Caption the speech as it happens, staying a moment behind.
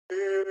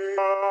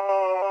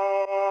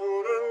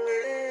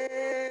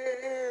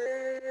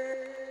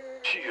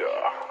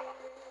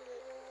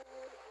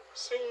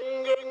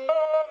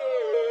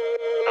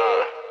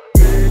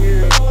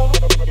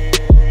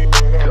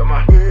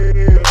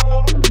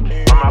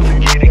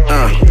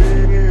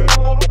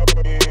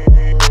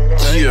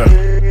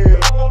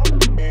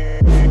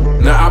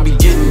Now I be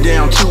getting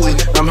down to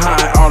it, I'm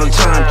high all the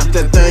time. Get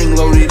that thing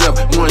loaded up,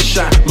 one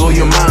shot, blow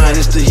your mind.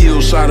 It's the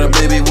hillside,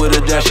 baby, with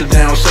a dash of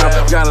down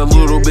south. Got a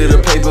little bit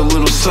of paper,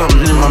 little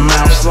something in my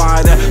mouth.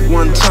 Slide that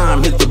one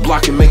time, hit the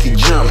block and make it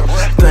jump.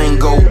 Thing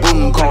go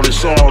boom, call it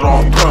sawed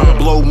off pump.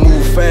 Blow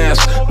move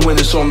fast when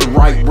it's on the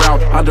right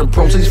route. I done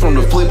proceeds from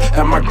the flip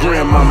at my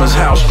grandmama's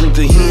house. Drink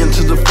the hen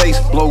to the face,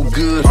 blow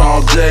good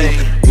all day.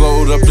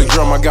 Load up the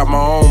drum, I got my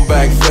own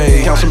back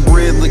fade. Count some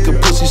bread, lick a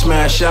pussy,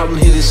 smash out and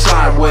hit it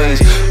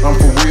sideways. I'm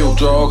for real,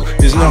 dog,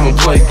 it's never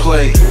play.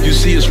 You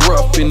see it's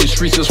rough in the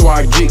streets, that's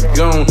why I get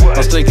gone.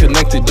 I stay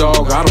connected,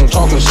 dog, I don't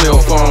talk on cell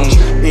phones.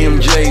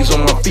 MJ's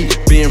on my feet,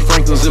 Ben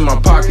Franklin's in my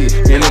pocket.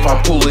 And if I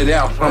pull it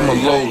out, I'm a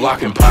low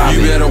lock and pop.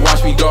 You better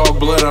watch me, dog,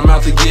 blood, I'm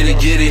out to get it.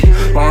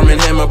 Arm and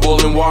hammer,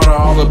 boiling water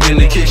all up in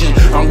the kitchen.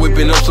 I'm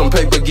whipping up some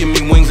paper, give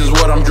me wings is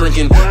what I'm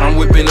drinking. I'm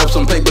whipping up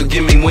some paper,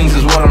 give me wings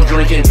is what I'm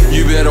drinking.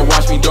 You better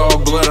watch me,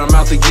 dog, blood, I'm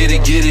out to get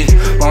it.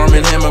 Arm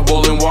and hammer,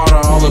 boiling water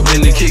all up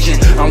in the kitchen.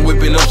 I'm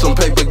whipping up some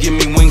paper, give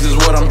me wings is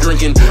what I'm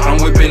drinking. I'm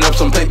whipping up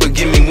some paper,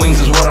 give me wings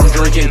is what I'm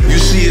drinking. You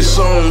see it's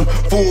on,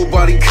 full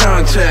body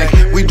contact.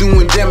 We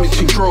doing damage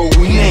control,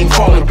 we ain't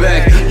falling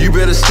back. You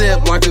better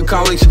step like a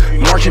college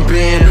marching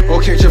band,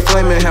 or catch a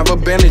flame and have a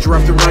bandage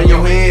wrapped around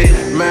your head.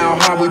 Mile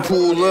high, we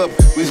pull up,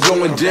 it's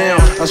going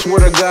down. I swear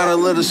to God, I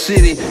love the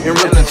city and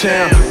rep the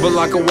town. But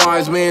like a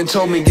wise man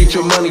told me, get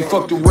your money,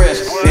 fuck the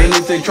rest. And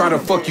if they try to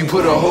fuck you,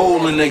 put a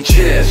hole in their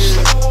chest.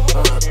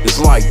 It's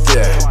like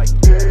that.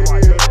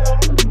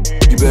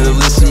 You better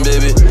listen,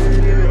 baby.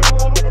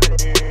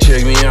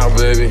 Check me out,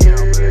 baby.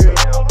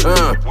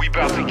 We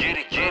bout to get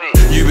it.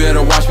 You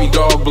better watch me,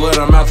 dog, blood,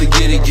 I'm out to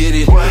get it.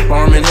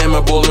 Arm and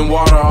hammer, boiling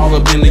water all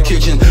up in the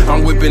kitchen.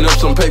 I'm whipping up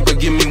some paper,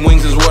 give me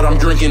wings is what I'm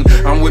drinking.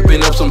 I'm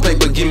whipping up some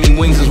paper, give me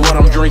wings is what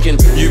I'm drinking.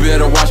 You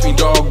better watch me,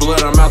 dog,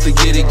 blood, I'm out to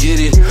get it.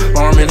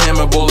 Arm and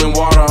hammer, boiling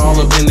water all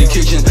up in the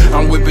kitchen.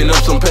 I'm whipping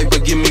up some paper,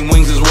 give me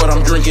wings is what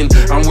I'm drinking.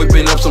 I'm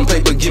whipping up some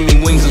paper, give me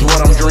wings is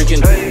what I'm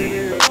drinking.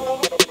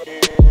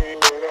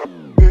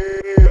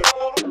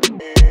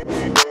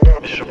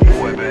 It's your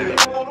boy, baby.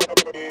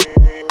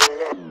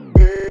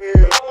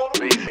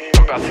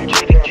 I'm about to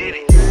get it.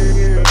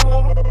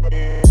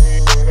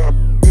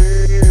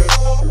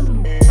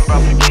 I'm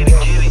about to get it.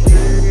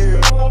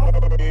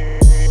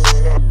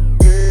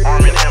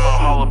 Arm and hammer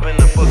all up in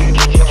the fucking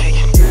kitchen.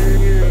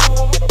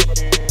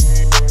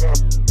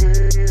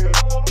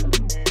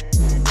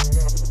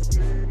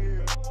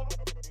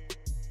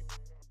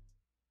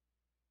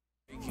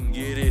 They can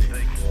get it,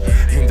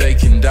 and they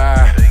can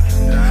die.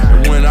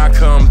 And when I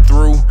come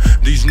through,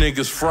 these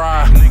niggas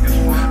fry.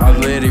 I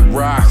let it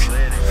rock.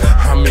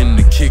 I'm in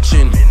the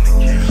kitchen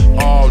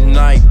all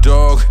night,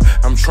 dog.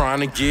 I'm trying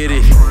to get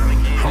it.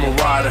 I'm a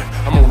rider,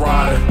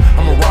 baby.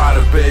 I'm a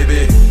rider,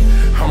 baby.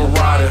 I'm a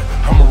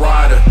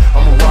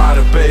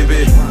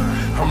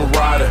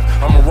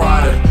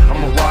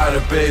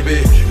rider,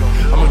 baby.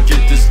 I'ma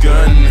get this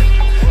gun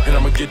and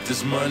I'ma get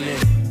this money.